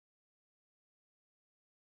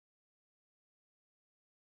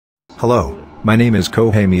Hello, my name is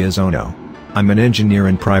Kohei Miyazono. I'm an engineer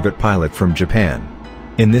and private pilot from Japan.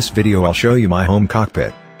 In this video I'll show you my home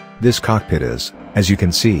cockpit. This cockpit is, as you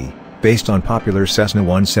can see, based on popular Cessna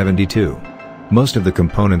 172. Most of the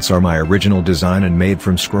components are my original design and made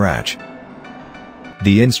from scratch.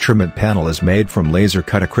 The instrument panel is made from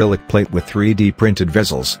laser-cut acrylic plate with 3D printed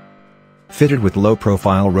bezels. Fitted with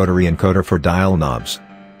low-profile rotary encoder for dial knobs.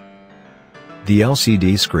 The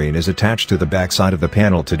LCD screen is attached to the backside of the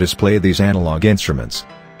panel to display these analog instruments.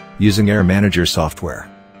 Using Air Manager software.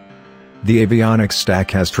 The Avionics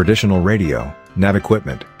stack has traditional radio, nav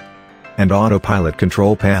equipment, and autopilot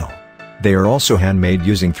control panel. They are also handmade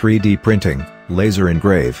using 3D printing, laser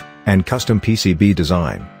engrave, and custom PCB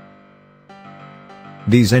design.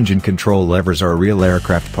 These engine control levers are real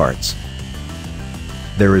aircraft parts.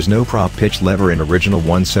 There is no prop pitch lever in original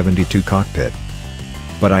 172 cockpit.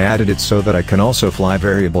 But I added it so that I can also fly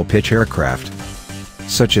variable pitch aircraft,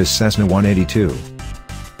 such as Cessna 182.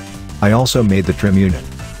 I also made the trim unit.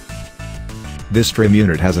 This trim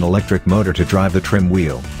unit has an electric motor to drive the trim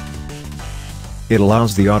wheel. It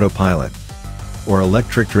allows the autopilot, or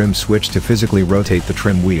electric trim switch to physically rotate the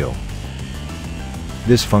trim wheel.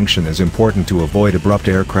 This function is important to avoid abrupt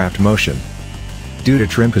aircraft motion, due to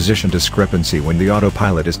trim position discrepancy when the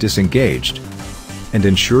autopilot is disengaged, and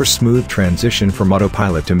ensure smooth transition from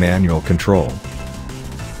autopilot to manual control.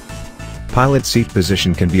 Pilot seat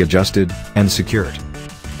position can be adjusted and secured.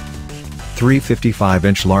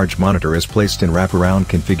 355-inch large monitor is placed in wraparound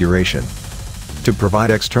configuration to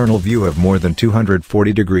provide external view of more than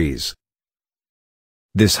 240 degrees.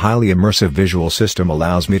 This highly immersive visual system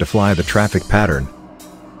allows me to fly the traffic pattern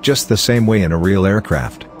just the same way in a real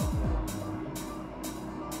aircraft.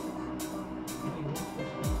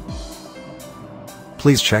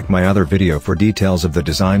 Please check my other video for details of the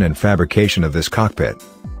design and fabrication of this cockpit.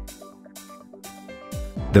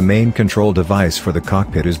 The main control device for the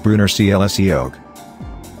cockpit is BRUNNER CLS-E Yoke.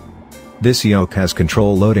 This Yoke has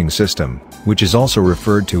control loading system, which is also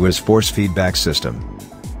referred to as force feedback system.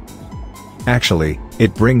 Actually,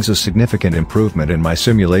 it brings a significant improvement in my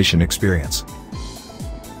simulation experience.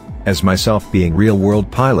 As myself being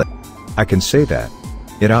real-world pilot, I can say that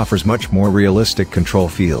it offers much more realistic control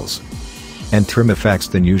feels and trim effects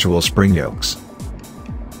than usual spring yokes.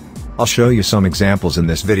 I'll show you some examples in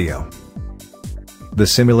this video. The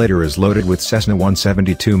simulator is loaded with Cessna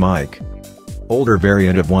 172 mic, older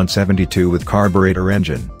variant of 172 with carburetor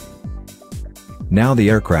engine. Now the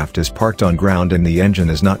aircraft is parked on ground and the engine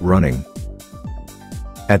is not running.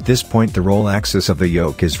 At this point the roll axis of the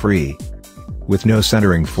yoke is free, with no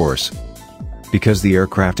centering force, because the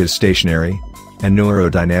aircraft is stationary, and no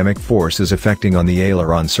aerodynamic force is affecting on the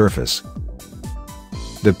aileron surface.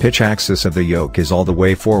 The pitch axis of the yoke is all the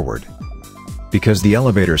way forward, because the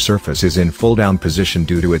elevator surface is in full down position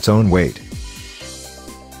due to its own weight.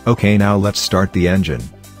 Okay, now let's start the engine.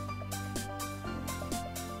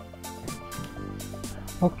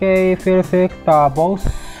 Okay, fuel selector, both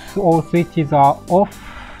all switches are off,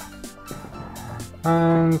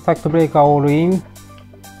 and circuit breaker all in.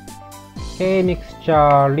 Okay,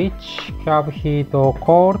 mixture rich, curb heat or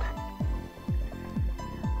cold,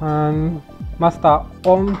 and master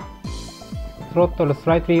on, throttle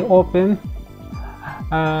slightly open,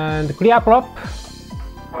 and clear prop.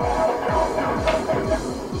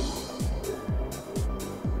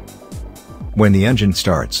 When the engine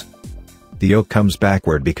starts, the yoke comes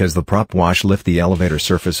backward because the prop wash lift the elevator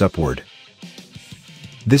surface upward.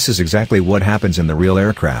 This is exactly what happens in the real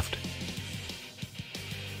aircraft.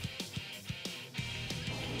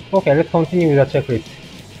 Okay, let's continue with the checklist.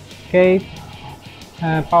 Okay.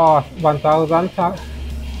 Power 1000,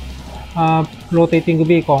 rotating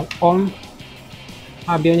beacon on,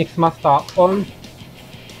 Avionics master on,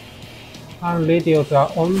 and radios are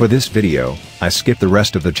on. For this video, I skip the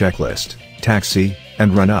rest of the checklist, taxi,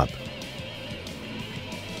 and run up.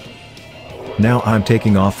 Now I'm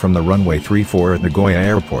taking off from the runway 34 at Nagoya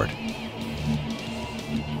Airport.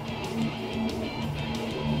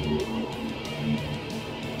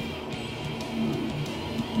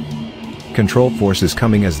 Control force is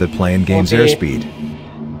coming as the plane gains airspeed.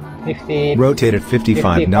 50, rotate at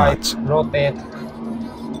 55 knots. Rotate.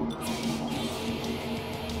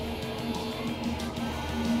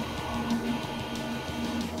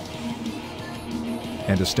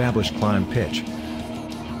 And establish climb pitch.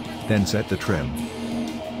 Then set the trim.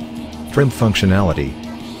 Trim functionality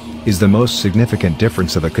is the most significant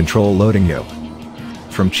difference of a control loading yoke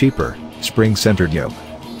from cheaper, spring-centered yoke,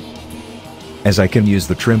 as I can use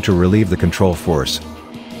the trim to relieve the control force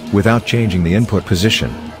without changing the input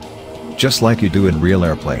position, just like you do in real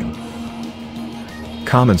airplane.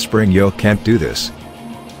 Common spring yoke can't do this.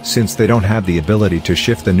 since they don't have the ability to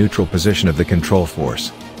shift the neutral position of the control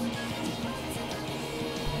force.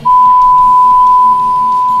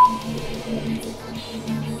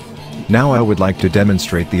 Now I would like to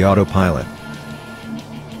demonstrate the autopilot.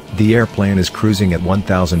 The airplane is cruising at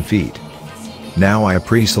 1,000 feet. Now I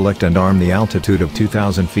pre-select and arm the altitude of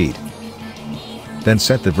 2,000 feet. Then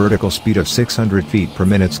set the vertical speed of 600 feet per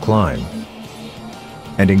minute's climb.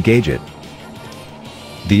 And engage it.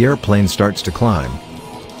 The airplane starts to climb.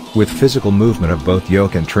 With physical movement of both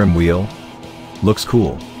yoke and trim wheel. Looks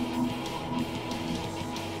cool.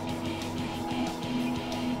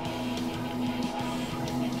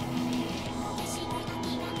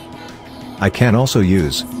 I can also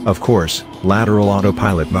use, of course, lateral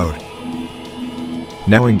autopilot mode.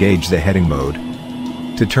 Now engage the heading mode.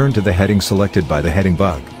 To turn to the heading selected by the heading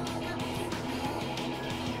bug.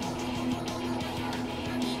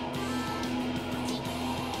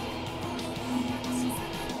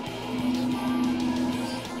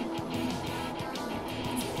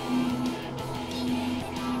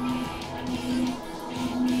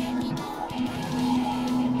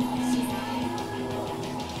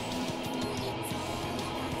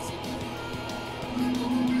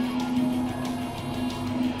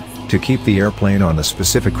 To keep the airplane on the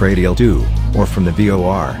specific radial to, or from the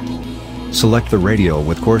VOR, select the radial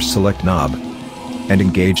with course select knob, and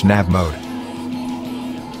engage nav mode.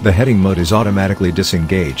 The heading mode is automatically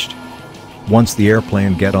disengaged once the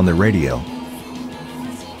airplane get on the radial.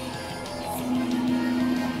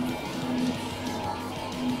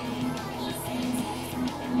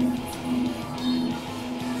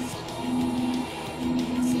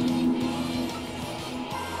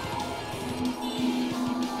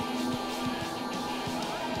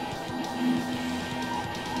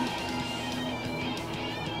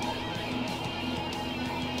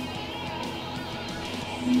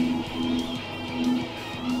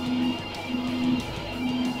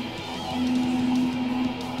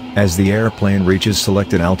 As the airplane reaches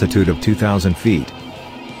selected altitude of 2,000 feet,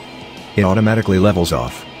 it automatically levels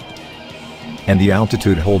off, and the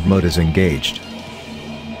altitude hold mode is engaged.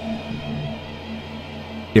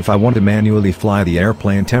 If I want to manually fly the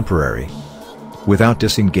airplane temporary, without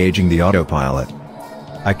disengaging the autopilot,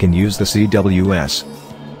 I can use the CWS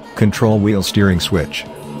control wheel steering switch.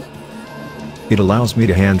 It allows me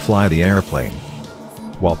to hand fly the airplane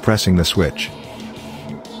while pressing the switch.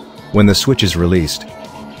 When the switch is released,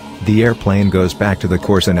 the airplane goes back to the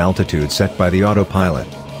course and altitude set by the autopilot.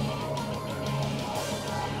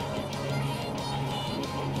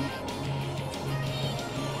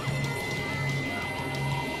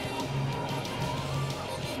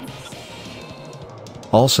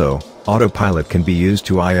 Also, autopilot can be used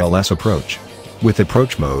to ILS approach. With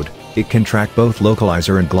approach mode, it can track both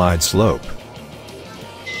localizer and glide slope.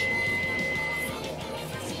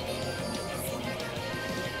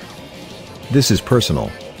 This is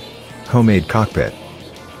personal, homemade cockpit.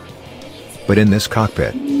 But in this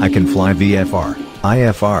cockpit, I can fly VFR,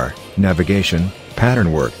 IFR, navigation,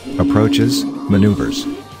 pattern work, approaches, maneuvers,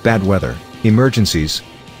 bad weather, emergencies,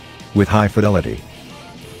 with high fidelity.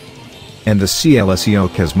 And the CLS-E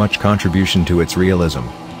Yoke has much contribution to its realism.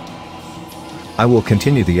 I will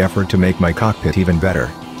continue the effort to make my cockpit even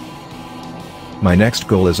better. My next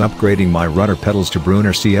goal is upgrading my rudder pedals to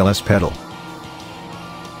Brunner CLS pedal.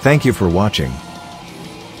 Thank you for watching.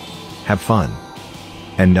 Have fun.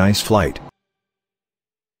 And nice flight.